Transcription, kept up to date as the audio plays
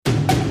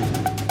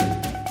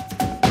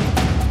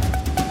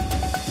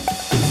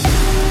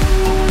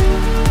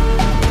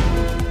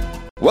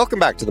Welcome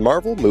back to the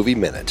Marvel Movie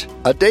Minute,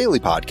 a daily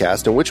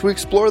podcast in which we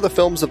explore the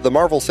films of the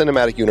Marvel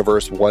Cinematic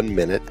Universe 1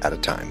 minute at a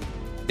time.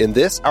 In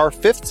this, our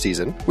 5th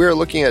season, we are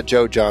looking at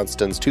Joe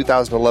Johnston's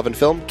 2011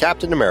 film,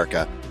 Captain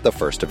America, The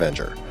First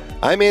Avenger.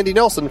 I'm Andy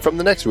Nelson from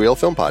the Next Reel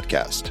Film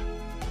Podcast.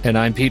 And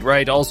I'm Pete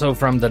Wright, also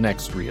from the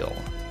Next Reel.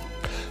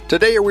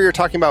 Today we are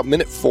talking about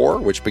Minute 4,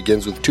 which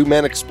begins with 2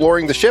 men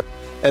exploring the ship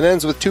and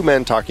ends with 2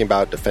 men talking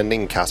about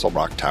defending Castle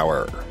Rock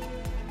Tower.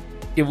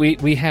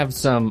 We have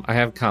I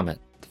have a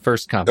comment.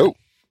 First comment. Oh.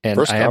 And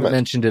I haven't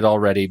mentioned it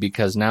already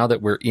because now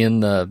that we're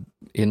in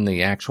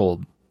the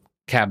actual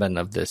cabin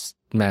of this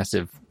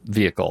massive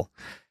vehicle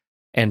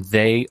and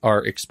they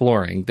are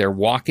exploring, they're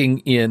walking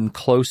in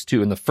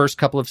the first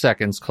couple of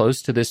seconds,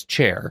 close to this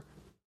chair.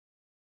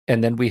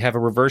 And then we have a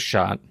reverse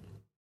shot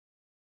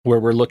where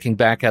we're looking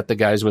back at the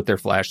guys with their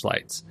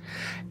flashlights.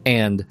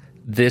 And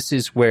this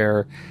is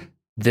where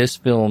this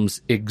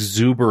film's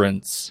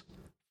exuberance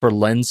for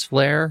lens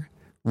flare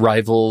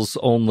rivals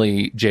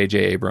only J.J.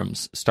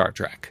 Abrams' Star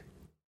Trek.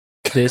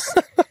 Do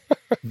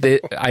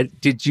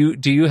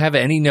you have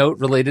any note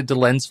related to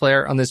lens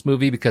flare on this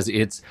movie? Because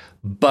it's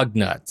bug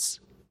nuts.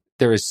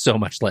 There is so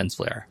much lens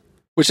flare.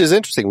 Which is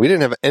interesting. We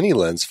didn't have any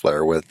lens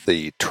flare with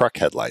the truck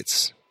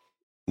headlights.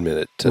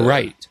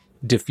 Right.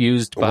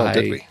 Diffused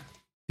by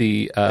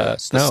the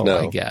snow,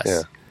 I guess.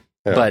 Yeah.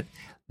 Yeah. But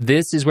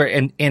this is where,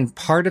 and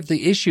part of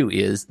the issue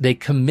is they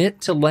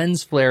commit to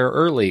lens flare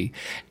early,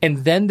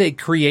 and then they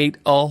create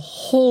a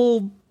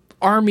whole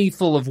army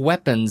full of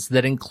weapons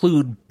that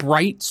include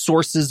bright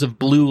sources of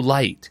blue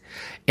light.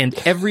 And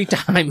every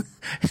time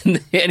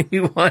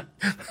anyone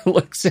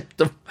looks at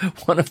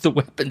one of the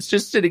weapons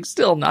just sitting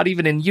still, not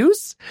even in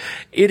use,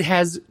 it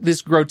has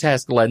this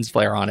grotesque lens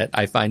flare on it.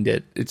 I find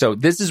it. So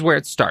this is where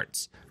it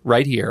starts.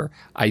 Right here,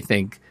 I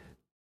think,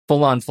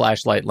 full-on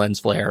flashlight lens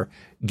flare.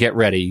 Get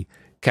ready.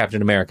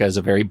 Captain America is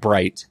a very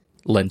bright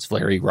lens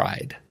flare-y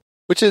ride.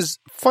 Which is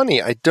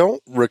funny. I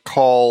don't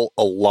recall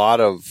a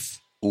lot of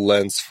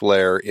lens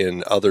flare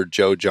in other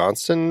Joe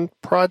Johnston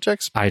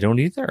projects. I don't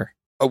either.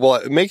 Well,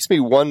 it makes me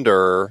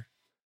wonder.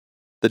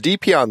 The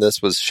DP on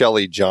this was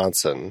Shelley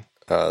Johnson,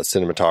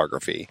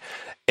 cinematography.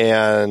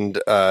 And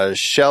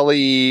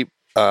Shelley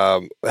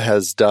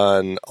has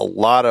done a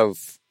lot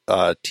of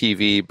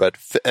TV, but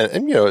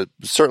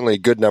certainly a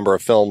good number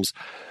of films.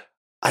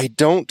 I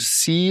don't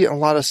see a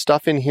lot of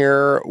stuff in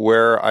here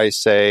where I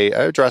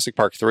say, Jurassic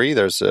Park 3,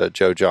 there's a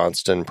Joe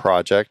Johnston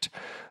project.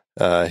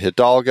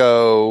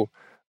 Hidalgo,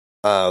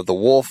 The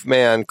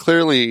Wolfman,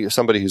 clearly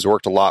somebody who's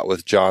worked a lot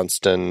with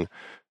Johnston,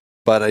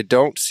 but I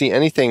don't see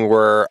anything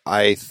where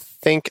I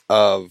think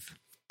of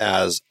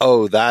as,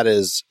 that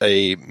is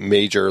a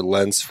major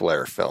lens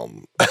flare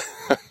film.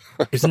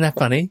 Isn't that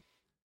funny?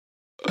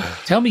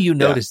 Tell me you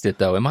noticed it,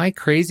 though. Am I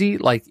crazy?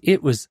 Like,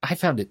 I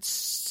found it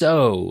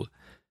so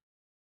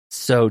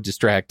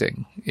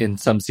distracting in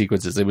some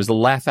sequences. It was a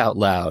laugh out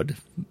loud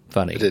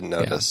funny. I didn't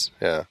notice.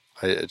 Yeah.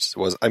 Maybe I just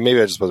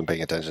wasn't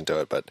paying attention to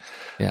it, but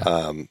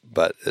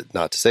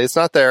not to say it's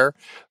not there,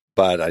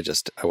 but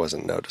I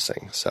wasn't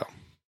noticing. So,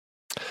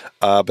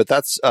 but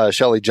that's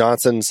Shelley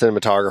Johnson,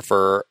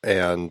 cinematographer,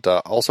 and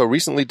also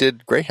recently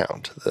did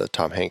Greyhound, the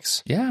Tom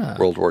Hanks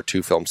World War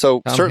II film.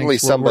 So Tom certainly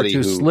Hanks somebody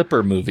World War II who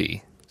slipper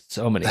movie.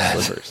 So many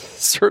slippers.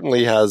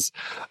 Certainly has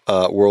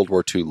World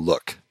War II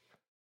look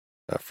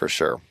for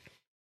sure.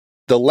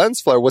 The lens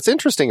flare. What's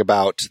interesting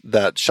about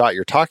that shot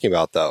you're talking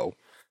about, though,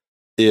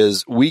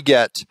 is we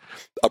get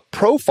a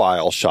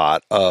profile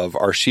shot of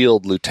our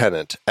SHIELD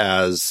lieutenant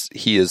as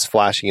he is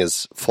flashing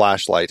his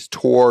flashlight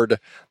toward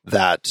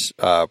that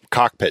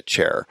cockpit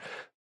chair.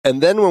 And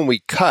then when we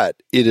cut,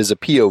 it is a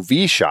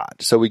POV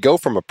shot. So we go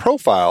from a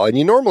profile, and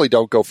you normally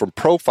don't go from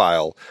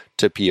profile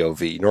to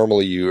POV.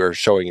 Normally you are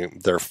showing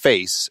their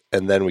face,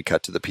 and then we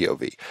cut to the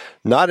POV.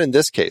 Not in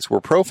this case, we're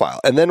profile.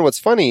 And then what's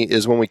funny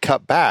is when we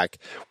cut back,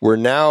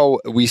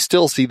 we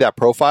still see that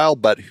profile,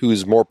 but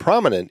who's more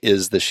prominent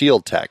is the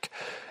SHIELD tech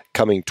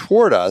coming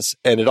toward us,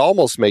 and it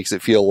almost makes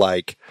it feel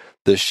like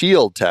the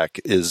SHIELD tech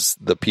is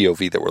the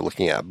POV that we're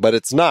looking at. But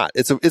it's not.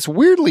 It's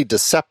weirdly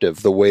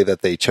deceptive the way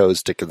that they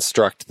chose to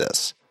construct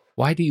this.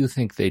 Why do you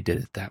think they did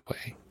it that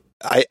way?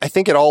 I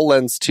think it all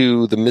lends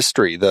to the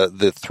mystery,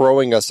 the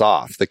throwing us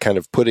off, the kind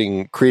of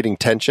creating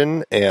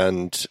tension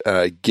and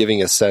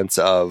giving a sense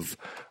of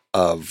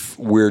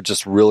we're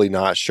just really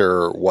not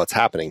sure what's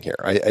happening here.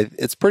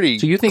 It's pretty.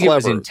 So you think it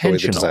was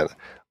intentional?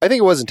 I think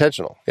it was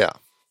intentional. Yeah.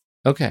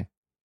 Okay.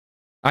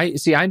 I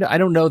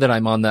don't know that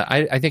I'm on the.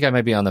 I think I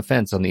might be on the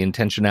fence on the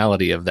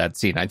intentionality of that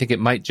scene. I think it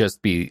might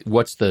just be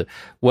what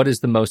is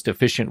the most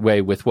efficient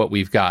way with what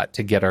we've got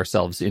to get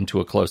ourselves into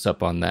a close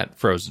up on that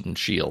frozen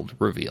SHIELD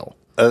reveal.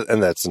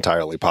 And that's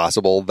entirely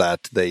possible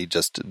that they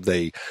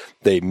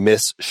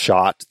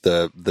misshot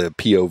the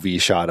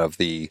POV shot of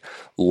the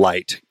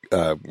light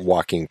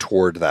walking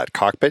toward that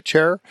cockpit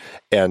chair,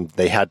 and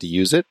they had to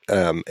use it.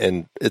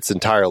 And it's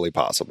entirely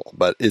possible,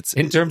 but it's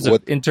in terms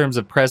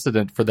of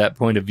precedent for that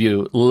point of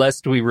view.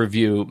 Lest we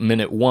review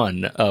minute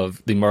 1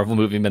 of the Marvel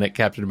Movie Minute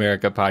Captain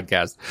America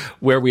podcast,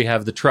 where we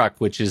have the truck,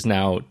 which is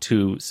now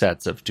 2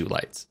 sets of 2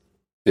 lights.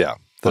 Yeah.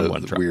 on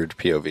one truck. Weird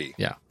POV.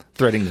 Yeah,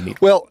 threading the needle.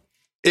 Well,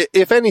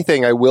 if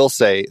anything, I will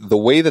say the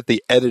way that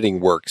the editing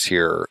works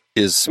here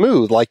is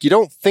smooth. Like, you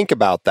don't think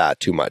about that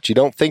too much. You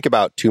don't think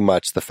about too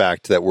much the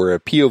fact that we're a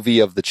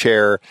POV of the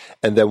chair,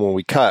 and then when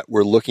we cut,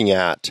 we're looking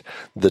at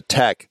the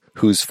tech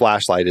whose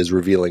flashlight is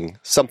revealing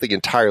something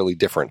entirely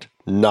different,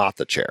 not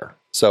the chair.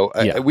 So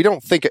we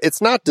don't think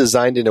it's not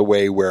designed in a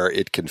way where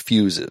it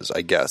confuses,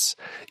 I guess,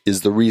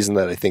 is the reason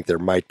that I think there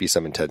might be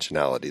some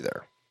intentionality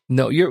there.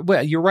 No, you're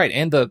right.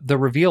 And the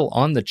reveal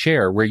on the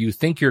chair where you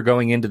think you're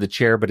going into the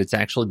chair, but it's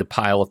actually the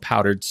pile of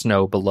powdered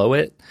snow below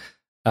it,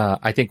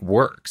 I think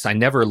works. I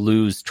never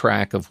lose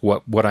track of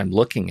what I'm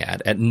looking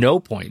at. At no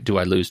point do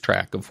I lose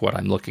track of what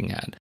I'm looking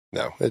at.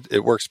 No,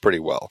 it works pretty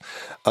well.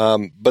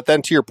 But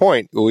then to your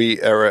point,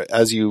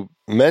 as you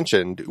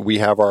mentioned, we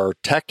have our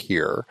tech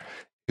here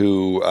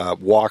who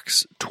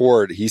walks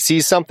toward, he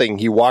sees something,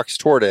 he walks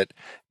toward it,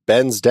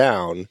 bends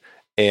down,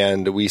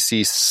 and we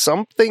see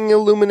something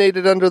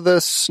illuminated under the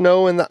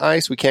snow and the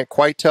ice. We can't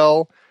quite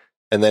tell.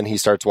 And then he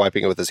starts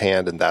wiping it with his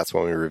hand, and that's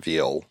when we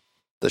reveal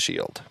the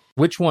shield.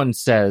 Which one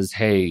says,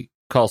 hey,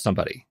 call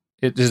somebody?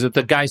 Is it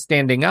the guy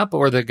standing up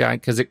or the guy?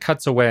 Because it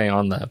cuts away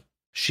on the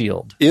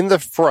shield. In the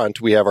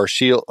front, we have our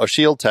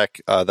shield tech.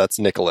 That's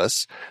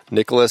Nicholas.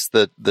 Nicholas,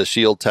 the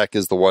shield tech,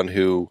 is the one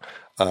who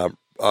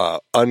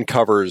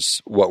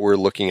uncovers what we're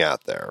looking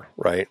at there,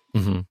 right?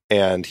 Mm-hmm.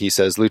 And he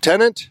says,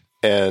 Lieutenant,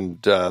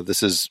 and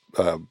this is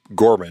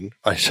Gorman.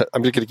 I'm just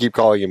going to keep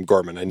calling him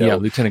Gorman. I know, yeah,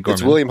 Lieutenant Gorman.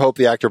 It's William Hope,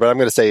 the actor, but I'm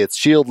going to say it's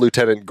Shield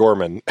Lieutenant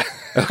Gorman.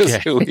 Is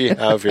who we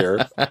have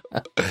here.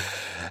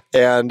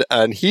 And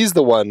he's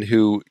the one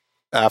who,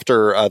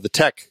 after the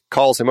tech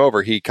calls him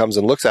over, he comes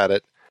and looks at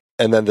it,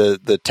 and then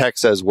the tech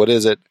says, "What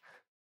is it?"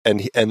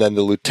 And then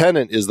the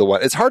lieutenant is the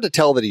one. It's hard to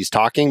tell that he's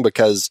talking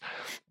because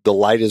the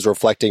light is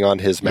reflecting on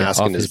his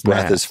mask and his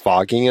breath is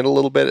fogging it a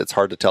little bit. It's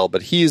hard to tell,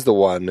 but he's the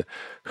one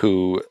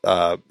who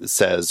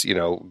says,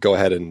 go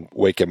ahead and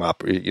wake him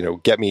up.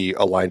 Get me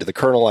a line to the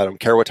colonel. I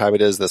don't care what time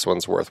it is. This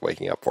one's worth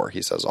waking up for.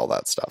 He says all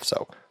that stuff.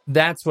 So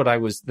that's what I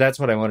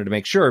wanted to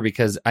make sure,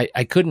 because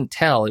I couldn't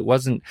tell. It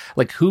wasn't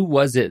like, who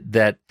was it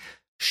that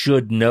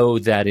should know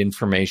that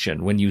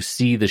information when you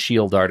see the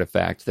shield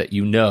artifact, that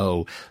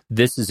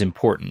this is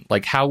important?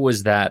 Like, how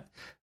was that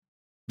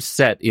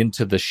set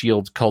into the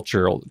shield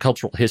cultural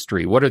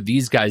history? What are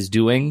these guys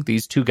doing,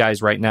 these two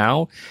guys right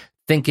now,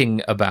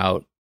 thinking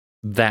about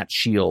that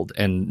shield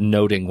and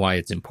noting why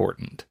it's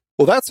important?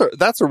 Well,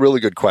 that's a really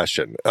good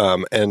question.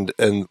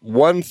 And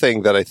one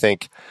thing that I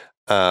think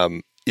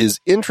is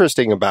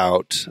interesting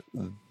about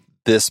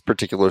this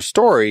particular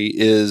story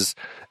is,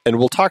 and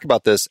we'll talk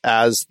about this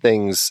as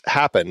things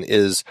happen,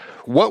 is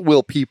what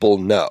will people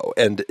know?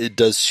 And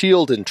does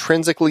S.H.I.E.L.D.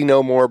 intrinsically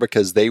know more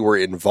because they were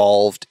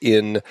involved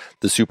in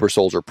the Super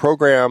Soldier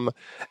program,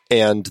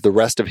 and the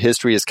rest of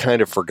history is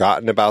kind of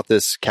forgotten about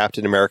this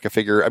Captain America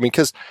figure? I mean,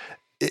 because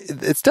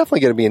it's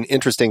definitely going to be an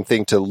interesting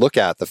thing to look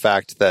at, the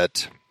fact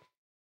that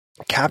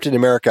Captain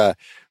America,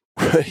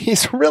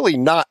 he's really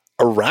not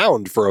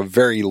around for a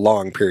very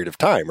long period of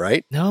time,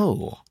 right?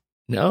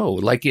 No,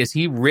 like, is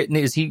he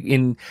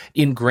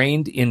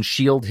ingrained in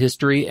S.H.I.E.L.D.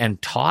 history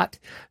and taught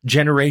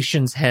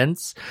generations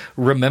hence,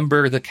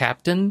 remember the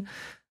captain?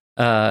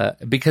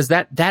 Because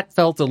that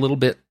felt a little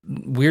bit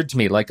weird to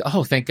me. Like,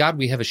 oh, thank God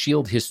we have a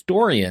S.H.I.E.L.D.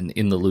 historian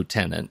in the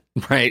lieutenant,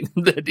 right?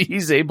 That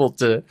he's able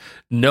to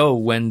know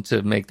when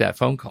to make that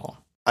phone call.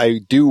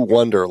 I do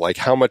wonder, like,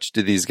 how much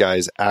do these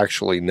guys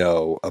actually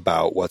know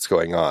about what's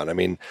going on? I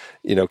mean,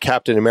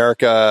 Captain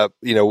America,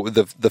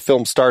 the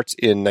film starts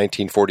in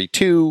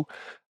 1942.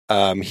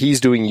 He's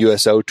doing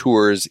USO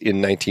tours in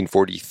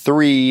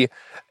 1943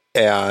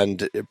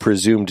 and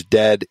presumed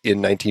dead in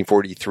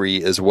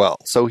 1943 as well.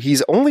 So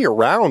he's only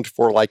around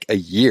for like a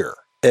year.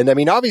 And I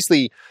mean,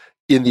 obviously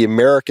in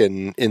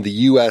the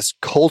US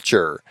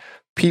culture,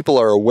 people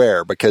are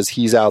aware because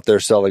he's out there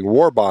selling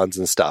war bonds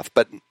and stuff.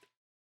 But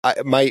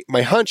my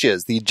hunch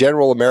is the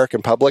general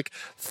American public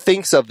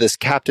thinks of this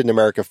Captain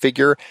America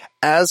figure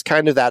as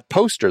kind of that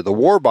poster, the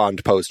war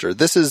bond poster.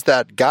 This is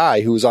that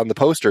guy who was on the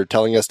poster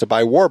telling us to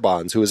buy war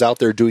bonds, who was out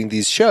there doing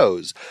these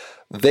shows.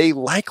 They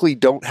likely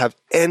don't have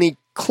any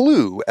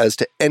clue as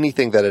to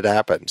anything that had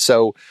happened.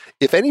 So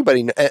if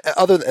anybody,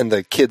 other than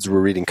the kids were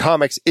reading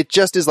comics, it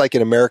just is like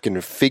an American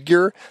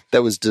figure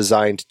that was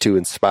designed to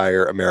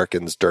inspire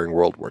Americans during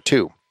World War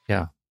II.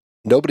 Yeah.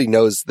 Nobody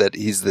knows that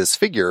he's this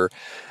figure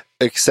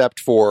except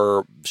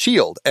for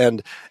S.H.I.E.L.D.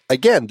 And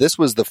again, this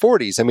was the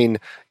 40s. I mean,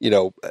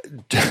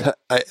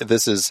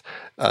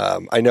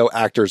 I know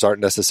actors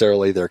aren't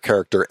necessarily their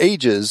character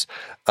ages,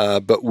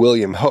 but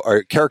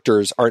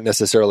characters aren't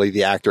necessarily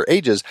the actor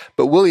ages,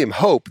 but William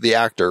Hope, the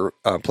actor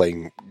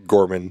playing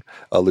Gorman,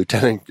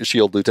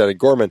 S.H.I.E.L.D. Lieutenant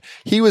Gorman,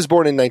 he was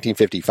born in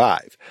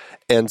 1955.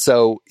 And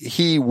so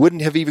he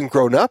wouldn't have even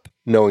grown up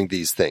knowing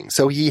these things.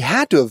 So he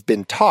had to have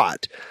been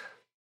taught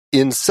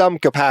in some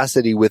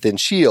capacity within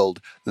S.H.I.E.L.D.,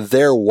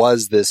 there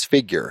was this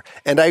figure.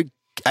 And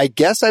I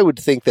guess I would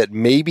think that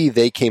maybe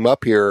they came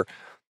up here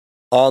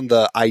on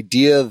the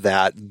idea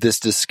that this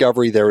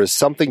discovery, there is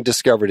something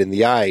discovered in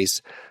the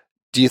ice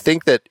do you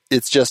think that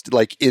it's just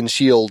like in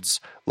S.H.I.E.L.'s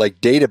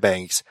like data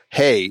banks,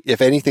 hey,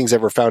 if anything's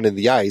ever found in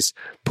the ice,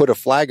 put a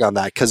flag on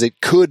that because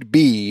it could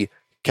be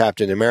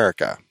Captain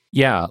America?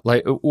 Yeah,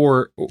 like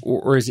or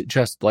is it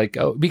just like,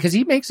 oh, because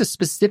he makes a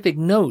specific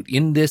note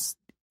in this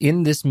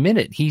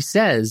minute. He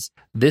says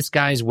this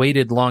guy's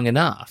waited long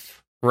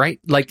enough, right?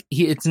 Like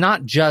it's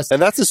not just,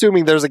 and that's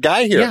assuming there's a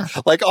guy here. Yeah.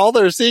 Like all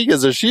they're seeing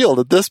is a shield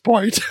at this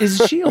point.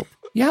 Is S.H.I.E.L.D.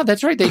 Yeah,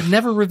 that's right. They've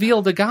never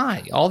revealed a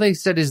guy. All they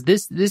said is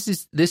this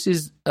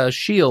is a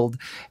S.H.I.E.L.D.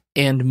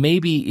 and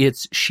maybe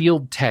it's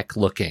S.H.I.E.L.D. tech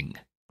looking,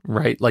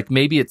 right? Like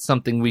maybe it's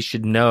something we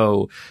should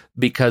know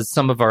because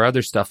some of our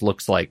other stuff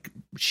looks like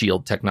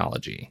S.H.I.E.L.D.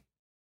 technology.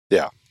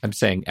 Yeah. I'm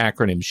saying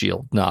acronym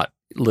S.H.I.E.L.D., not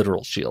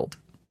literal S.H.I.E.L.D.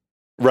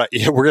 Right.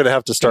 Yeah, we're going to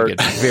have to start.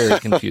 It's very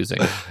confusing.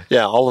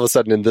 Yeah, all of a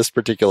sudden in this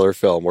particular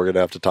film, we're going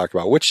to have to talk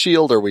about which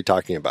S.H.I.E.L.D. are we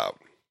talking about?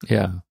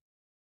 Yeah.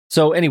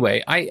 So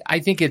anyway, I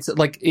think it's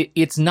like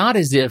it's not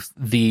as if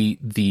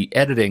the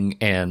editing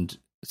and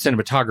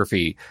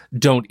cinematography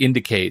don't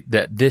indicate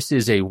that this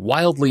is a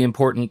wildly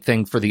important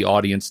thing for the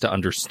audience to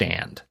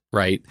understand,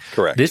 right?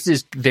 Correct. This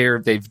is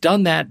they've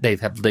done that.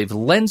 They've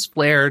lens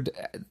flared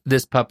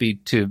this puppy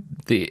to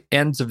the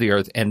ends of the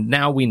earth, and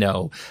now we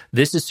know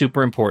this is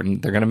super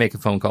important. They're going to make a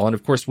phone call, and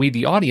of course, we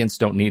the audience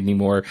don't need any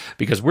more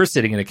because we're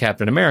sitting in a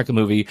Captain America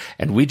movie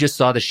and we just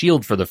saw the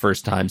S.H.I.E.L.D. for the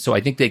first time. So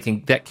I think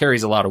that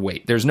carries a lot of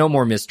weight. There's no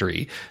more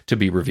mystery to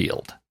be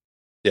revealed.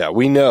 Yeah,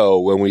 we know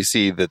when we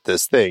see that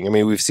this thing, I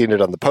mean, we've seen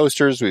it on the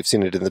posters, we've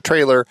seen it in the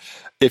trailer.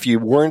 If you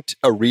weren't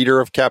a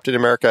reader of Captain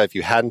America, if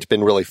you hadn't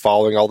been really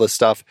following all this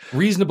stuff,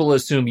 reasonable to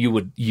assume you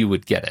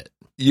would get it.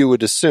 You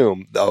would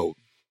assume, oh,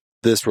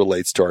 this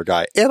relates to our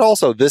guy. And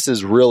also, this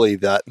is really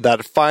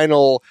that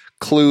final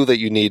clue that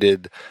you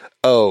needed.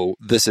 Oh,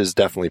 this is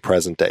definitely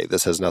present day.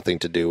 This has nothing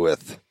to do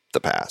with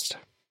the past.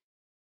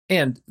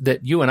 And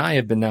that you and I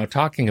have been now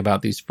talking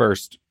about these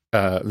first,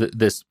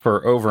 this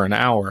for over an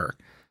hour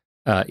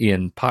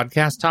in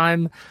podcast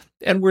time,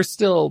 and we're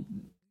still,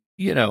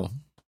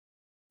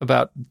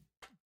 about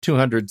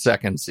 200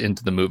 seconds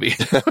into the movie.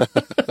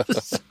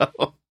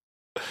 So,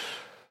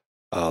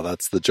 oh,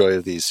 that's the joy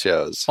of these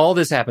shows. All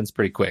this happens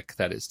pretty quick,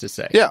 that is to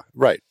say. Yeah,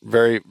 right.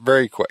 Very,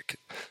 very quick.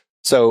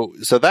 So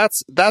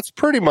that's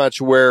pretty much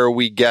where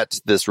we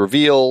get this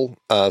reveal.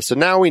 So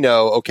now we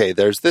know, okay,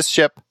 there's this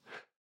ship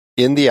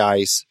in the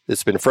ice.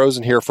 It's been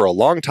frozen here for a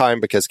long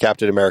time because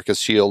Captain America's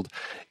S.H.I.E.L.D.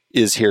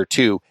 is here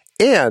too.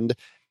 And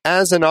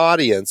as an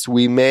audience,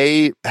 we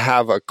may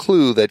have a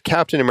clue that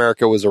Captain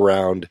America was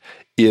around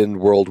in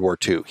World War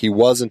II. He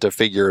wasn't a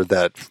figure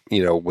that,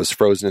 was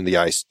frozen in the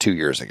ice 2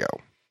 years ago.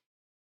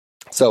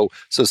 So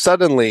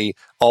suddenly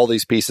all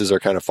these pieces are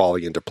kind of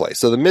falling into place.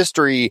 So the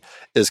mystery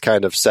is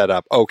kind of set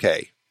up.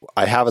 Okay,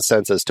 I have a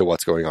sense as to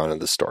what's going on in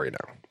this story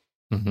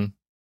now. Mm-hmm.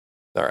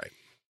 All right.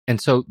 And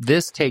so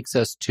this takes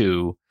us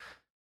to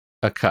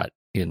a cut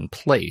in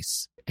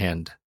place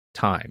and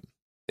time.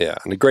 Yeah,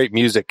 and a great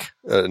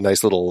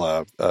nice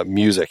little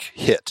music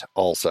hit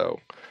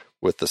also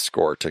with the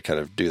score to kind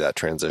of do that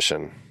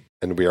transition.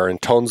 And we are in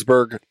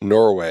Tonsberg,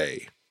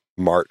 Norway,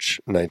 March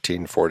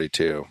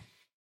 1942.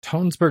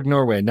 Tonsberg,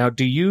 Norway. Now,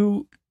 do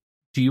you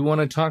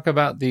want to talk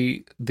about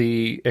the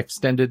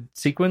extended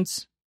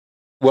sequence?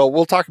 Well,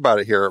 we'll talk about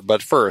it here,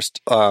 but first,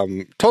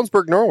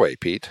 Tonsberg, Norway,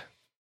 Pete.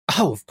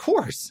 Oh, of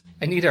course.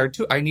 I need our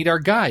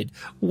guide.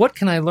 What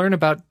can I learn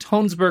about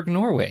Tonsberg,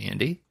 Norway,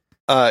 Andy?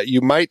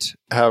 You might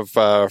have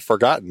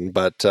forgotten,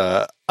 but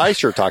I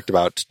sure talked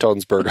about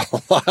Tonsberg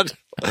a lot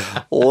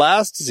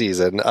last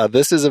season.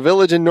 This is a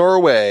village in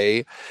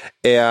Norway,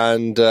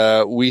 and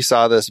we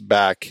saw this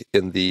back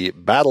in the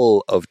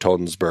Battle of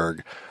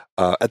Tonsberg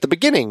at the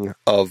beginning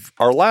of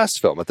our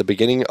last film, at the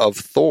beginning of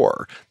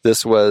Thor.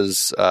 This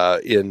was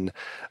when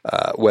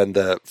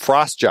the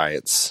frost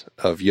giants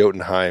of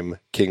Jotunheim,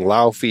 King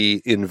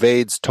Laufey,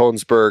 invades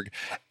Tonsberg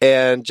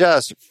and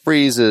just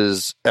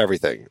freezes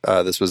everything.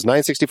 This was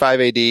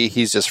 965 AD.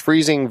 He's just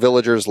freezing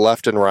villagers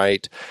left and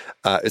right.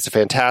 It's a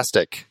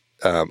fantastic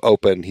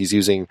open. He's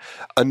using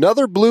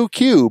another blue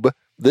cube.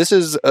 This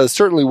is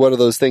certainly one of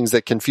those things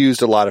that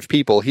confused a lot of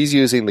people. He's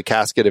using the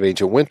Casket of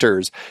Ancient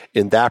Winters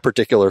in that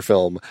particular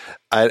film.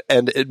 And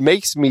it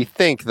makes me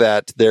think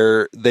that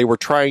they were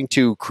trying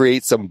to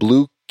create some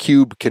blue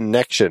cube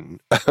connection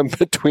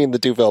between the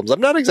two films.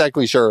 I'm not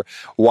exactly sure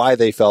why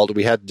they felt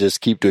we had to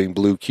just keep doing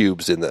blue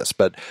cubes in this,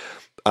 but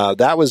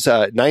that was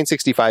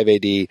 965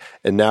 AD,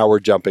 and now we're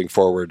jumping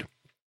forward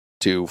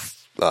to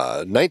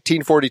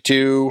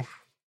 1942,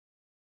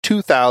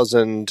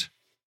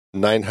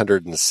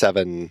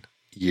 2,907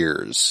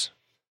 years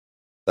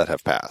that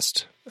have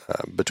passed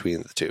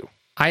between the two.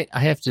 I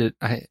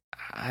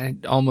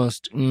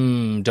almost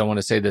don't want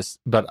to say this,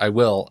 but I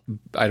will.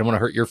 I don't want to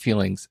hurt your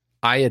feelings.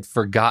 I had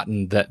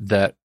forgotten that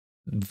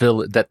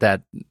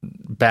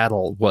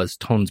battle was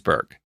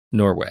Tonsberg,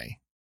 Norway,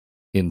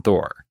 in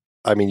Thor.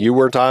 I mean, you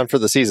weren't on for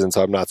the season,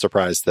 so I'm not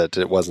surprised that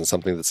it wasn't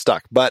something that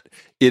stuck. But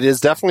it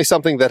is definitely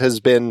something that has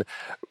been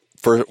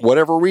for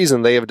whatever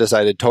reason, they have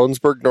decided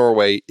Tonsberg,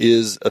 Norway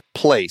is a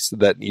place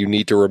that you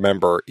need to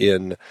remember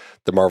in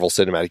the Marvel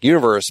Cinematic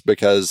Universe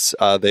because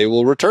they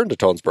will return to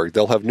Tonsberg.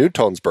 They'll have new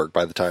Tonsberg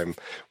by the time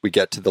we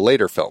get to the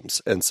later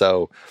films. And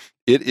so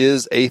it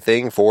is a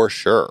thing for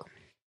sure.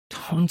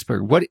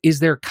 Tonsberg. What is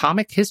there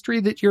comic history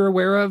that you're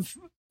aware of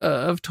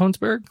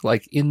Tonsberg?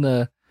 Like in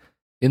the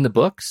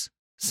books?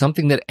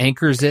 Something that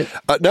anchors it?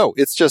 No,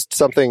 it's just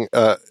something...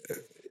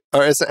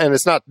 and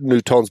it's not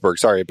New Tonsberg.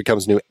 Sorry, it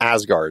becomes New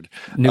Asgard,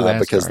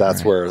 because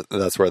that's right.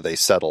 where they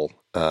settle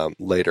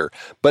later.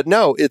 But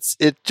no, it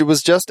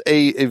was just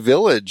a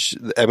village.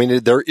 I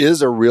mean, there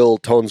is a real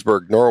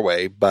Tonsberg,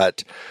 Norway,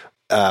 but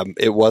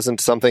it wasn't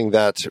something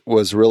that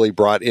was really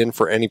brought in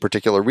for any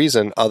particular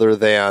reason other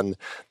than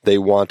they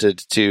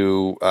wanted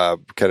to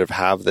kind of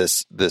have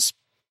this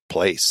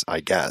place,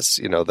 I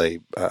guess.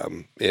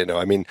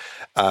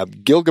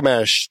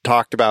 Gilgamesh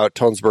talked about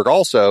Tonsberg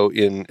also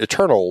in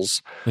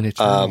Eternals.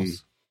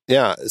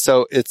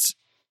 So it's,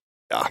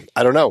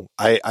 I don't know.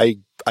 I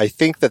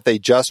think that they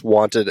just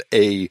wanted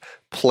a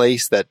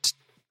place that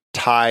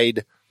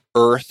tied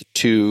Earth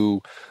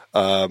to,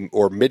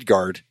 or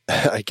Midgard,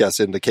 I guess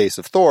in the case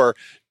of Thor,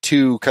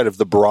 to kind of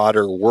the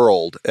broader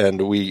world,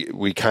 and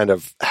we kind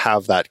of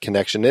have that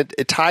connection.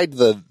 It tied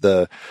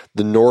the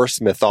Norse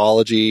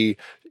mythology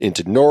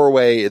into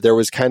Norway. There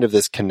was kind of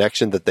this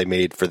connection that they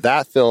made for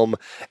that film,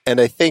 and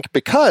I think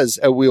because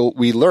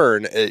we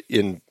learn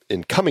in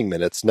coming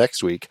minutes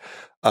next week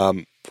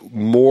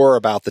more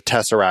about the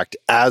Tesseract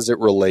as it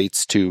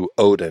relates to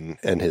Odin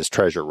and his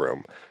treasure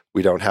room.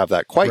 We don't have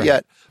that quite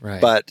yet,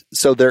 but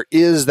so there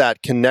is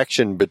that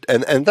connection,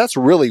 and that's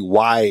really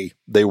why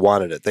they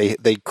wanted it. They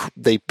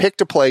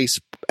picked a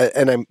place,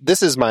 and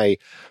this is my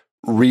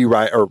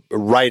rewrite or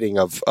writing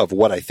of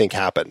what I think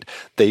happened.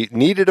 They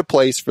needed a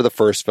place for the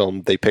first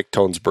film. They picked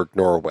Tonsberg,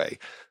 Norway,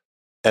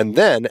 and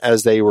then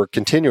as they were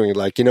continuing,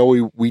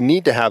 we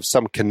need to have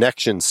some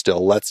connection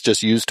still. Let's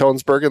just use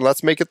Tonsberg and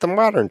let's make it the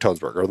modern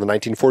Tonsberg or the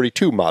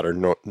 1942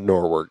 modern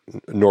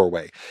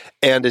Norway,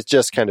 and it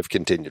just kind of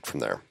continued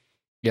from there.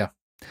 Yeah.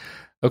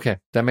 Okay,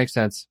 that makes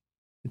sense.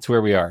 It's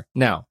where we are.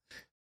 Now,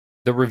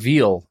 the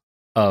reveal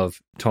of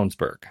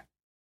Tonsberg.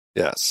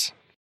 Yes.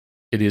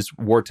 It is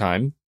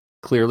wartime.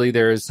 Clearly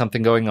there is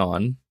something going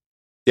on.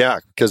 Yeah,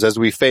 because as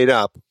we fade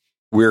up,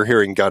 we're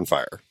hearing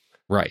gunfire.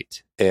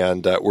 Right.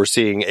 And we're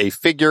seeing a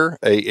figure,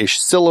 a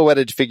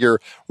silhouetted figure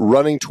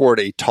running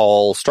toward a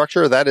tall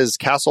structure. That is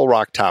Castle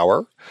Rock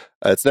Tower.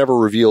 It's never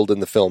revealed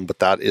in the film, but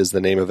that is the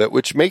name of it,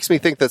 which makes me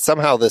think that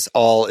somehow this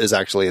all is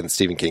actually in the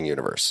Stephen King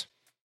universe.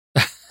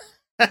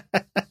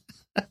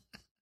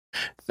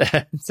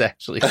 That's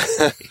actually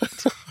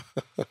great.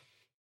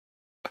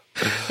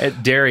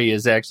 Derry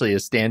is actually a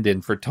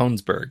stand-in for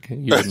Tonsberg.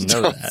 You wouldn't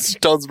know that.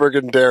 Tonsberg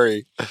and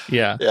Derry.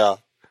 Yeah. Yeah.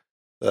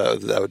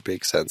 That would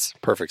make sense.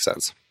 Perfect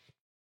sense.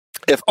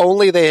 If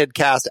only they had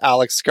cast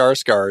Alex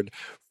Skarsgård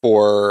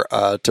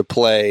to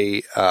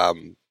play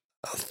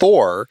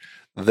Thor,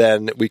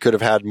 then we could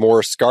have had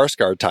more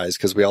Skarsgård ties,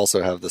 because we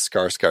also have the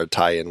Skarsgård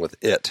tie-in with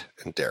It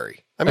and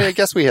Derry. I mean, I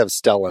guess we have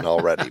Stellan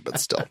already, but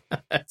still.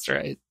 That's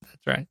right.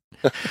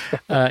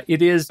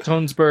 It is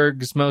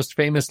Tonsberg's most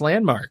famous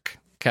landmark,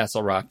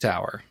 Castle Rock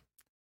Tower.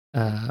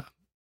 And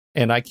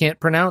I can't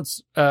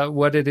pronounce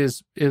what it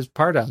is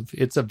part of.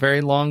 It's a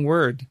very long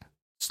word.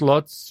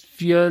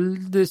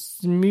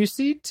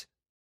 Slottsfjellsmuseet?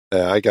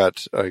 I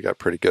got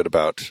pretty good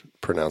about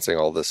pronouncing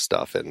all this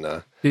stuff.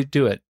 And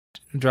do it.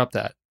 Drop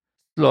that.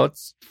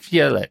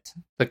 Slottsfjellet,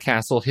 the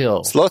Castle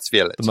Hill.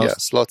 Slottsfjellet, the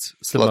most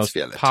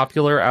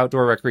popular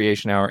outdoor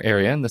recreation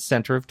area in the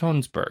center of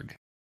Tonsberg.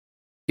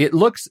 It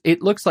looks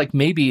like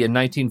maybe in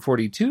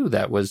 1942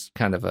 that was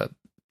kind of a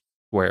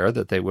square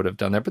that they would have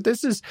done there, but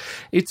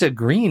it's a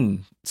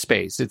green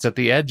space. It's at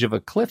the edge of a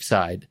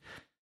cliffside,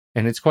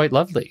 and it's quite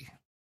lovely.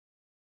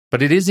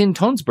 But it is in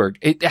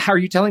Tonsberg. How are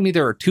you telling me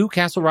there are two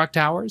Castle Rock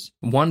Towers?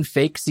 One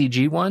fake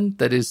CG one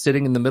that is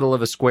sitting in the middle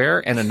of a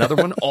square, and another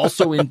one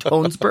also in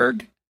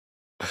Tonsberg?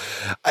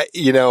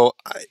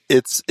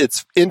 It's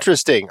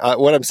interesting.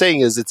 What I'm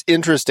saying is it's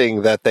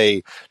interesting that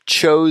they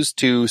chose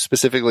to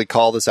specifically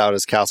call this out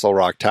as Castle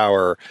Rock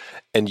Tower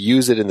and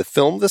use it in the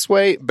film this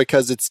way,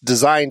 because it's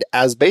designed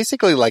as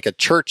basically like a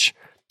church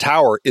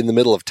tower in the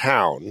middle of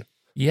town.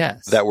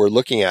 Yes. That we're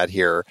looking at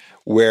here,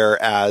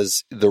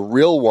 whereas the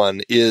real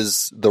one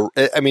is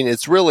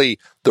it's really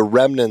the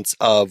remnants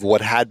of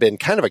what had been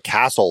kind of a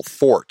castle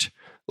fort,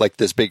 like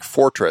this big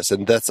fortress,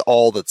 and that's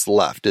all that's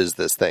left is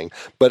this thing.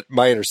 But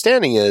my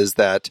understanding is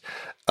that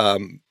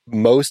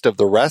most of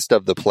the rest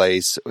of the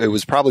place, it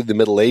was probably the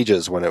Middle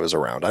Ages when it was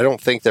around. I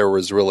don't think there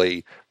was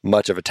really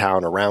much of a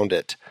town around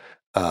it.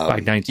 By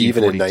 1942?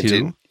 Even in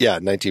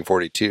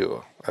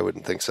 1942. I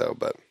wouldn't think so,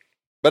 but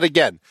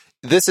again,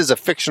 this is a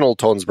fictional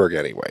Tonsberg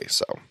anyway,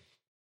 so.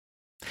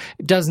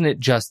 Doesn't it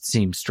just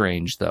seem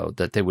strange, though,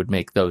 that they would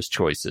make those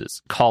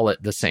choices, call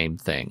it the same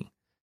thing,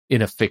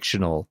 in a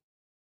fictional,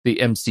 the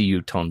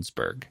MCU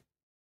Tonsberg?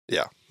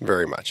 Yeah,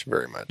 very much,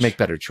 very much. Make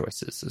better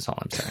choices, is all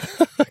I'm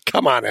saying.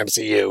 Come on,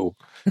 MCU.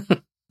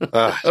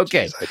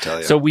 Okay, geez, I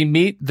tell you. So we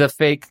meet the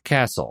fake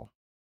castle.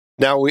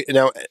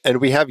 And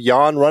we have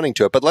Jan running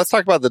to it, but let's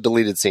talk about the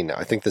deleted scene now.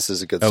 I think this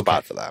is a good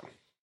spot for that.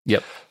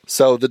 Yep.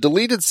 So the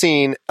deleted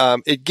scene,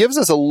 it gives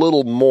us a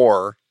little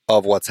more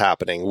of what's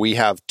happening. We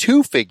have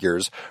two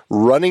figures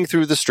running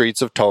through the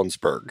streets of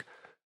Tonsberg.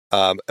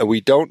 And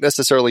we don't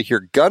necessarily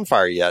hear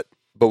gunfire yet,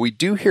 but we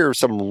do hear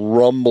some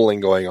rumbling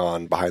going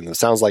on behind them.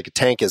 Sounds like a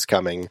tank is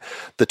coming.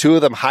 The two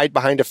of them hide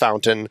behind a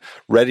fountain,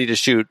 ready to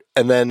shoot,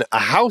 and then a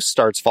house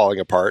starts falling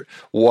apart.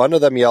 One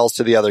of them yells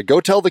to the other,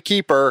 "Go tell the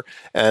keeper,"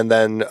 and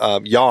then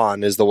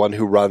Jan is the one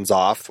who runs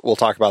off. We'll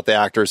talk about the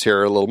actors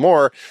here a little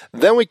more.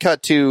 Then we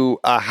cut to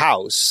a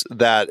house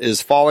that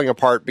is falling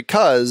apart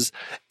because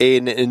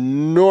an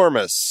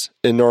enormous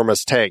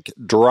tank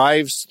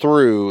drives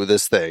through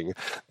this thing.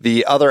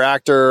 The other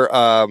actor,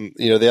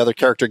 the other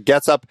character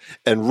gets up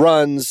and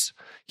runs.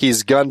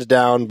 He's gunned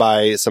down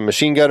by some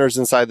machine gunners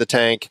inside the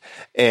tank,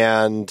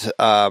 and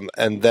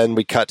then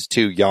we cut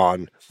to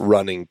Jan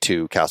running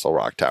to Castle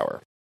Rock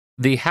Tower.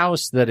 The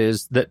house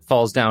that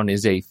falls down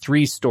is a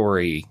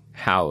 3-story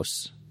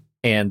house,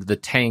 and the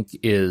tank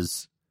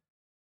is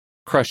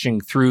crushing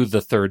through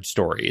the 3rd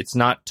story. It's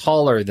not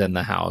taller than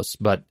the house,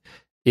 but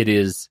it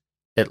is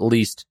at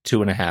least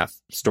 2.5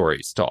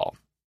 stories tall.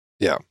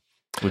 Yeah.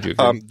 Would you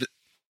agree?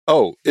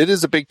 It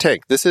is a big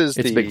tank. It's a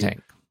big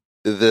tank.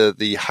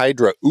 The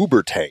Hydra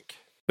Uber tank.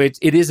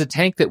 It is a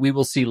tank that we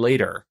will see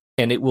later,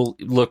 and it will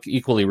look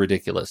equally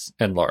ridiculous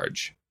and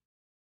large.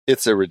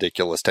 It's a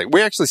ridiculous tank.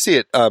 We actually see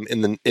it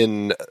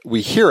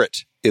we hear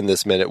it in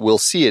this minute. We'll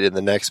see it in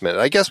the next minute.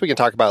 I guess we can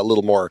talk about it a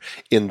little more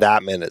in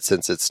that minute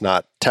since it's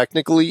not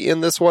technically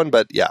in this one,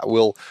 but yeah,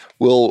 we'll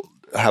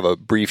have a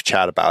brief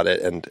chat about it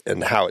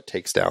and how it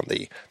takes down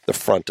the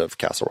front of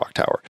Castle Rock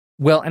Tower.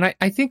 Well, and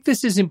I think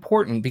this is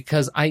important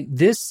because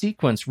this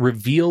sequence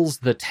reveals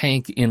the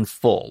tank in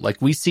full.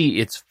 Like, we see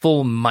its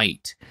full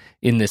might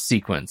in this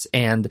sequence.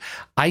 And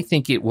I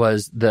think it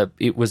was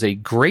a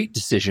great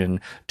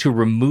decision to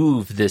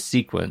remove this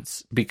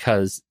sequence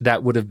because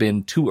that would have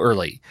been too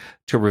early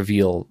to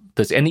reveal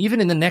this. And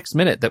even in the next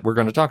minute that we're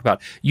going to talk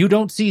about, you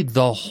don't see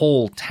the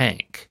whole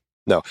tank.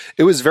 No,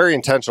 it was very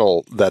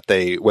intentional that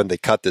when they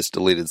cut this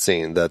deleted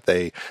scene, that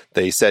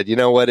they said, you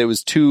know what, it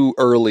was too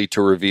early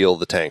to reveal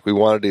the tank. We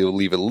wanted to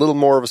leave it a little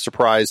more of a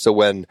surprise. So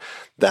when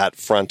that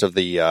front of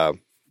the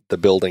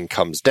building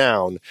comes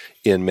down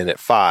in minute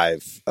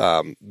 5,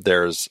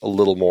 there's a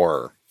little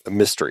more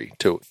mystery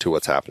to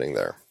what's happening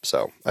there.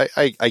 So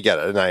I get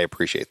it, and I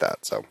appreciate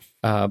that. So,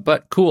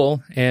 but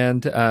cool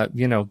and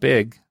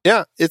big.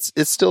 Yeah,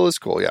 it still is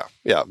cool.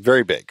 Yeah,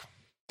 very big.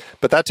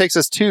 But that takes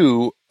us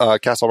to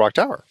Castle Rock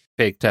Tower.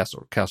 Big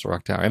Castle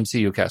Rock Tower,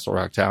 MCU Castle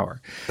Rock Tower.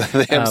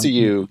 The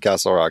MCU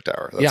Castle Rock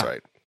Tower. That's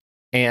right.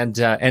 And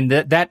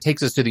that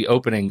takes us to the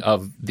opening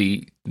of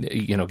the,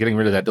 getting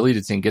rid of that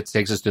deleted scene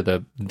takes us to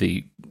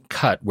the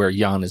cut where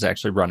Jan is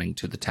actually running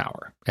to the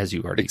tower, as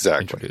you already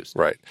introduced.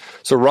 Right.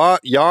 So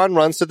Jan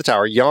runs to the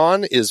tower.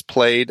 Jan is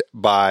played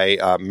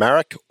by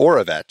Marek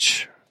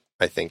Oravec,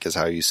 I think is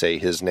how you say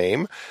his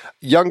name.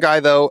 Young guy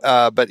though,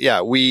 but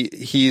yeah,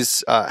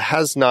 he's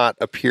has not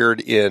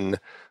appeared in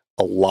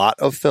a lot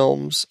of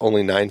films,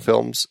 only 9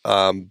 films,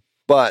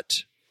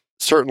 but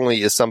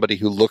certainly is somebody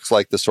who looks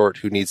like the sort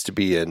who needs to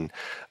be in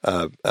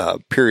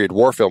period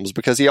war films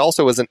because he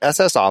also is an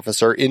SS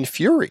officer in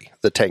Fury,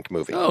 the tank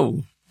movie.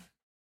 Oh,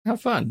 how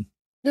fun.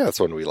 Yeah, that's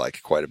one we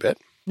like quite a bit.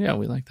 Yeah,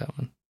 we like that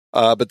one.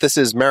 But this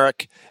is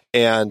Marek,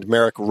 and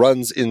Marek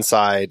runs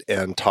inside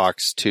and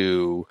talks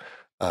to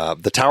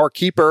the tower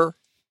keeper,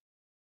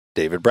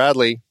 David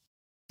Bradley.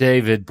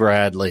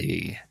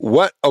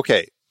 What?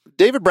 Okay.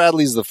 David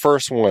Bradley is the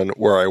first one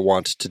where I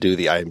want to do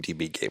the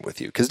IMDb game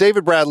with you because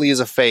David Bradley is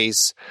a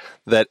face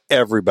that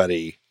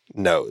everybody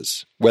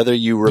knows. Whether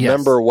you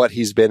remember what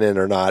he's been in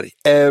or not,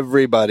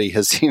 everybody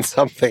has seen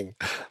something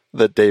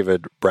that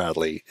David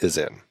Bradley is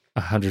in.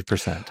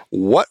 100%.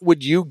 What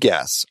would you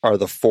guess are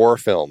the 4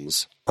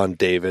 films on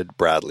David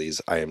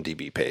Bradley's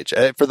IMDb page?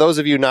 For those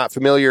of you not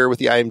familiar with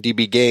the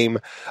IMDb game,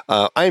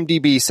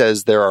 IMDb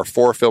says there are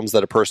 4 films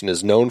that a person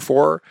is known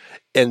for,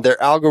 and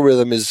their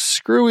algorithm is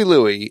screwy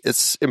Louie.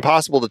 It's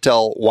impossible to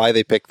tell why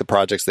they pick the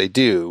projects they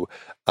do,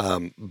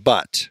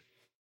 but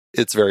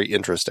it's very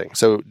interesting.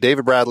 So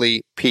David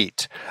Bradley,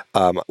 Pete,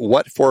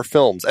 what 4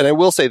 films? And I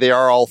will say they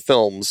are all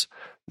films,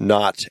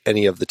 not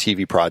any of the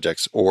TV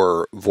projects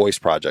or voice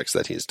projects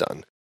that he's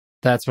done.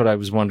 That's what I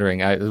was wondering.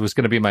 It was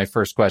going to be my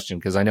first question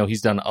because I know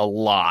he's done a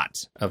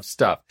lot of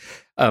stuff.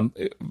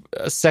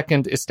 A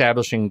second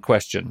establishing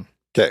question.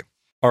 Okay.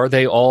 Are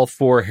they all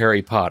 4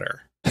 Harry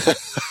Potter?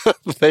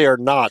 They are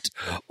not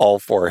all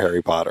 4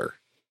 Harry Potter.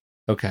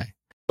 Okay.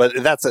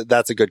 But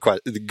that's a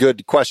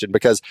good question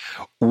because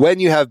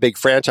when you have big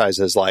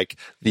franchises like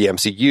the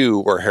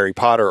MCU or Harry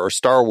Potter or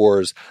Star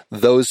Wars,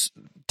 those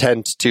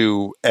tend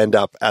to end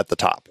up at the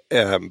top.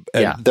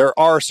 There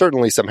are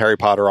certainly some Harry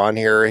Potter on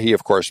here. He,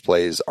 of course,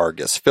 plays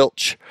Argus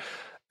Filch,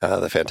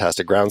 the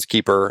fantastic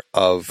groundskeeper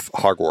of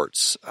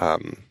Hogwarts.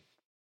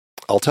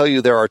 I'll tell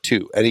you there are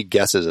 2. Any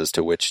guesses as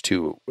to which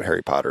 2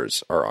 Harry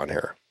Potters are on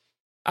here?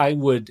 I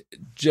would,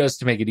 just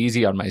to make it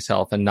easy on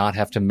myself and not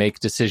have to make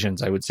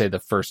decisions, I would say the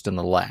first and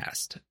the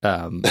last.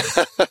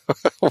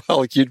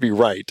 Well, you'd be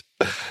right.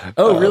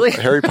 Oh, really?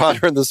 Harry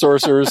Potter and the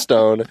Sorcerer's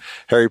Stone,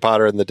 Harry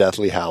Potter and the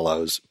Deathly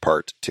Hallows,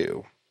 Part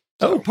 2.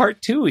 So. Oh,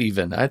 Part 2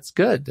 even. That's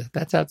good.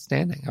 That's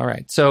outstanding. All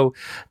right. So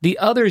the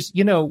others,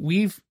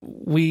 we've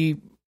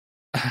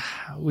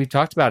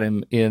talked about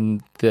him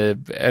in the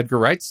Edgar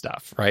Wright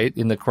stuff, right?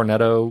 In the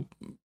Cornetto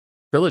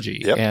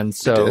trilogy. Yep, and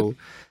so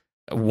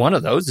one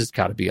of those has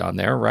got to be on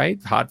there,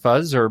 right? Hot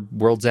Fuzz or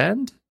World's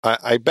End?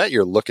 I bet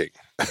you're looking.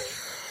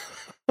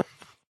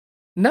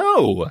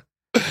 No,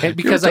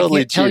 because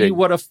totally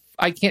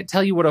I can't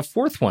tell you what a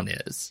fourth one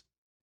is.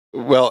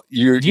 Well,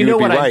 you'd be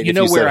right if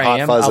you said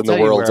Hot Fuzz and the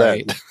World's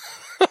End.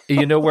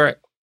 You know where?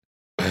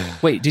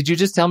 Wait, did you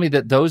just tell me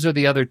that those are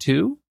the other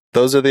two?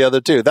 Those are the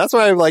other two. That's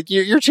why I'm like,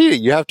 you're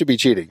cheating. You have to be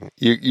cheating.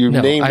 You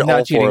no, named I'm not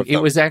all cheating. four of them. It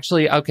was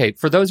actually, okay,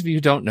 for those of you who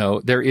don't know,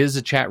 there is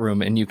a chat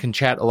room and you can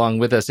chat along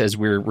with us as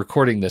we're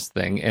recording this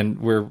thing. And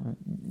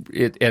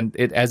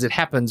as it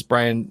happens,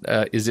 Brian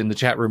is in the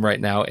chat room right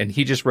now and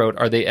he just wrote,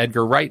 "Are they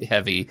Edgar Wright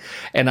heavy?"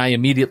 And I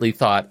immediately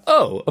thought,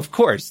 oh, of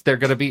course, they're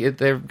going to be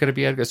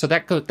Edgar. So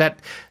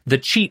the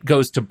cheat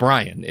goes to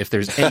Brian if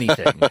there's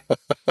anything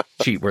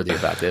cheat worthy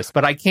about this.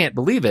 But I can't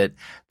believe it.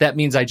 That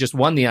means I just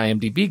won the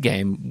IMDb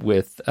game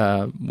with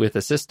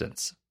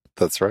assistance.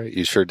 That's right.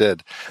 You sure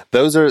did.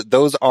 Those are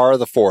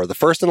the four. The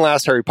first and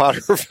last Harry Potter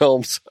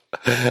films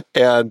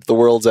and The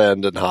World's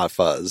End and Hot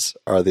Fuzz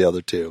are the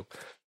other two.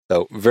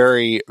 So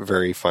very,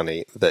 very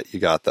funny that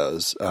you got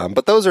those.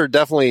 But those are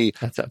definitely...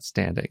 That's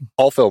outstanding.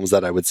 All films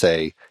that I would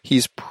say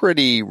he's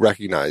pretty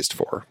recognized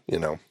for,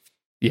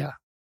 Yeah,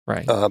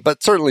 right.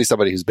 But certainly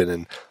somebody who's been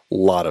in a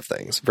lot of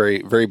things.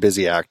 Very, very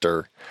busy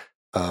actor.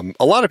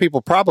 A lot of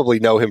people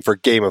probably know him for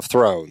Game of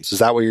Thrones. Is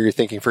that what you're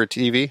thinking for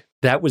TV?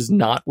 That was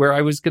not where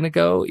I was going to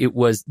go. It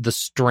was The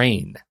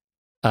Strain.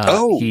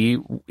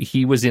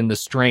 He was in The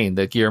Strain,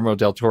 the Guillermo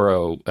del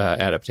Toro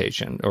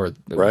adaptation, or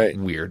right.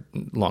 Weird,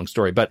 long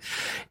story. But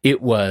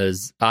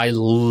I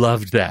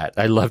loved that.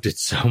 I loved it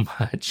so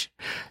much.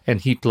 And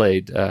he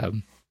played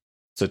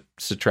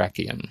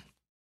Satrakian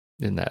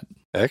in that.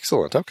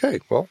 Excellent. Okay.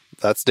 Well,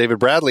 that's David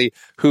Bradley,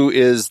 who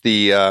is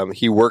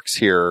he works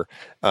here.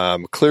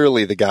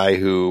 Clearly the guy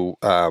who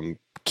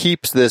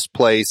keeps this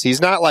place.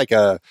 He's not like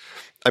I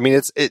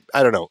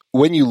don't know.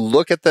 When you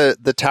look at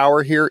the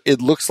tower here,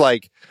 it looks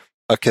like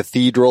a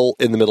cathedral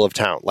in the middle of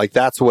town. Like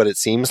that's what it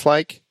seems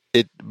like.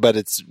 But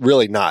it's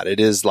really not. It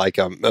is like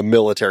a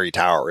military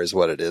tower is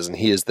what it is. And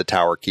he is the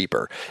tower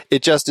keeper.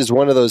 It just is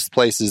one of those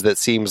places that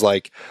seems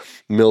like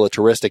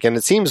militaristic. And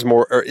it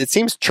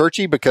seems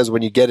churchy because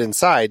when you get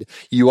inside,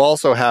 you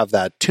also have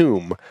that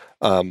tomb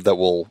that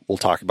we'll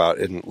talk about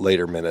in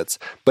later minutes.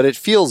 But it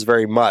feels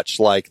very much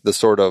like the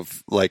sort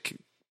of like,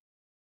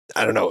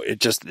 I don't know.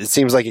 It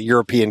seems like a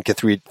European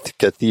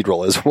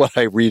cathedral is what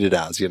I read it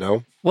as,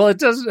 Well, it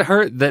doesn't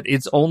hurt that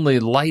its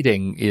only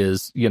lighting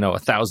is,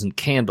 1,000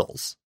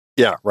 candles.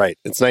 Yeah, right.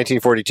 It's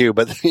 1942,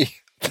 but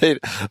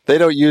they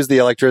don't use the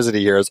electricity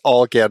here. It's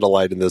all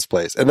candlelight in this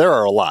place. And there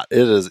are a lot.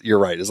 You're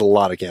right. There's a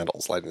lot of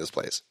candles lighting this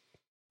place.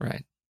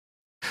 Right.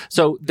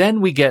 So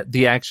then we get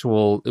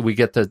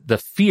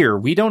the fear.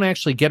 We don't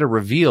actually get a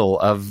reveal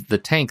of the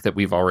tank that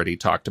we've already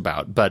talked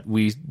about, but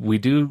we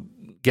do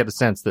get a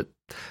sense that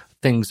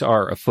things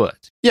are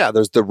afoot. Yeah,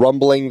 there's the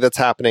rumbling that's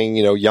happening.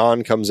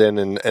 Jan comes in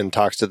and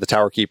talks to the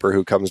tower keeper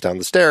who comes down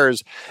the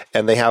stairs,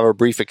 and they have a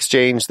brief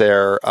exchange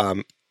there.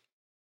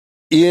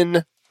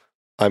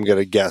 I'm going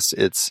to guess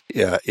it's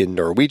in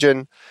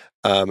Norwegian.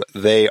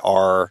 They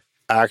are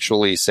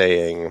actually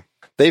saying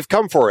they've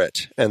come for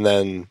it. And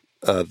then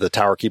the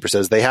tower keeper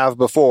says they have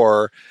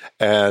before.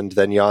 And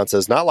then Jan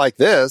says, not like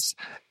this.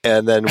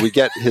 And then we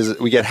get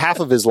half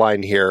of his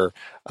line here.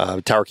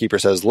 Tower keeper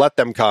says, let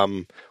them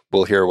come.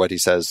 We'll hear what he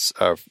says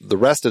the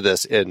rest of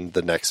this in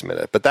the next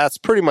minute. But that's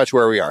pretty much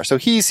where we are. So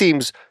he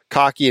seems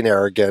cocky and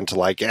arrogant,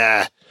 like,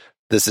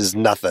 this is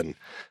nothing.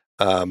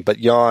 But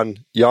Jan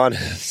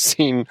has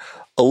seen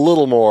a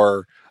little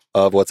more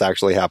of what's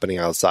actually happening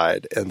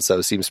outside, and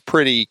so seems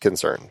pretty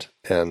concerned.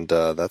 And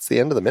that's the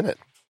end of the minute.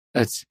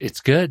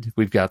 It's good.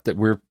 We've got that.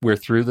 We're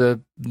through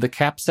the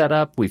cap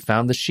setup. We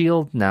found the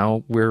shield.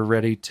 Now we're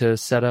ready to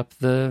set up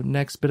the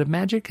next bit of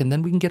magic, and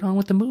then we can get on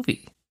with the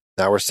movie.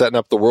 Now we're setting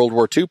up the World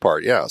War II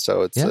part. Yeah,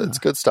 so it's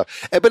good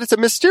stuff. But it's a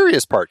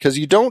mysterious part because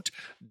you don't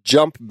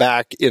jump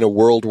back in a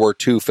World War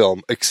II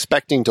film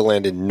expecting to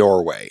land in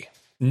Norway.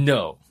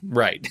 No,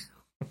 right.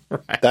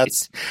 Right.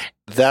 That's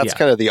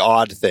kind of the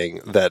odd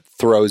thing that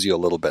throws you a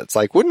little bit. It's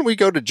like, wouldn't we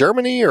go to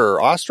Germany or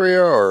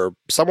Austria or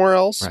somewhere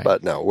else? Right.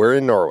 But no, we're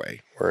in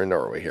Norway. We're in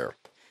Norway here.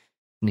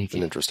 Sneaky.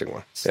 An interesting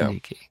one.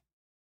 Sneaky.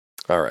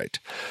 Yeah. All right.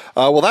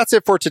 Well, that's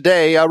it for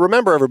today.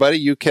 Remember, everybody,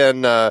 you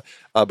can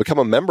become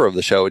a member of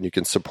the show and you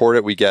can support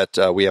it. We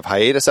have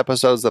hiatus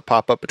episodes that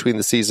pop up between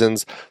the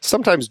seasons,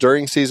 sometimes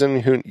during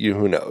season.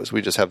 Who knows?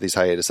 We just have these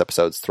hiatus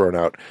episodes thrown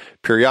out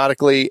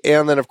periodically.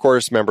 And then, of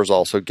course, members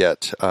also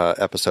get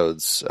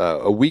episodes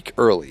a week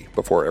early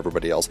before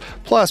everybody else.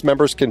 Plus,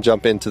 members can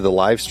jump into the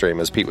live stream,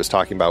 as Pete was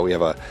talking about. We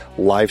have a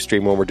live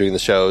stream when we're doing the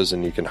shows,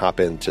 and you can hop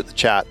into the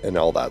chat and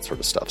all that sort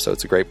of stuff. So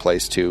it's a great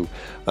place to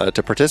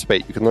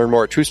participate. You can learn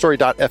more at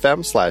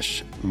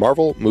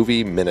truestory.fm/Marvel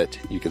Movie Minute.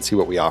 You can see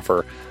what we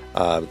offer.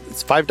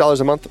 It's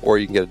 $5 a month, or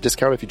you can get a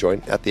discount if you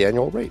join at the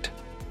annual rate.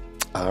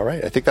 All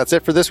right. I think that's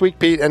it for this week,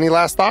 Pete. Any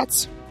last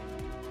thoughts?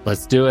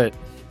 Let's do it.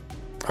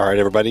 All right,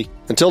 everybody.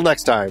 Until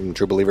next time,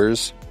 true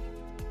believers.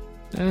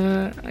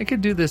 I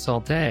could do this all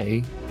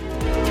day.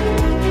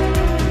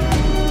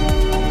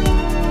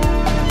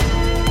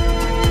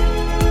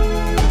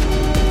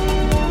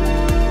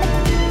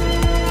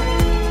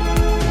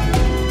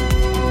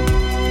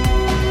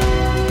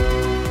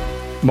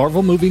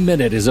 Marvel Movie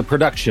Minute is a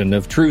production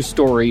of True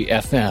Story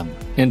FM.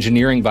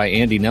 Engineering by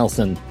Andy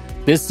Nelson.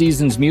 This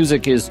season's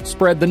music is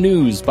Spread the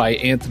News by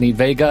Anthony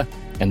Vega,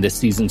 and this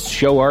season's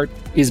show art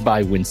is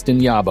by Winston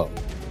Yabo.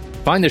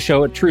 Find the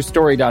show at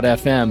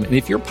truestory.fm, and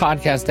if your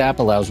podcast app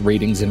allows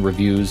ratings and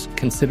reviews,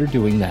 consider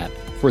doing that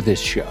for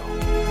this show.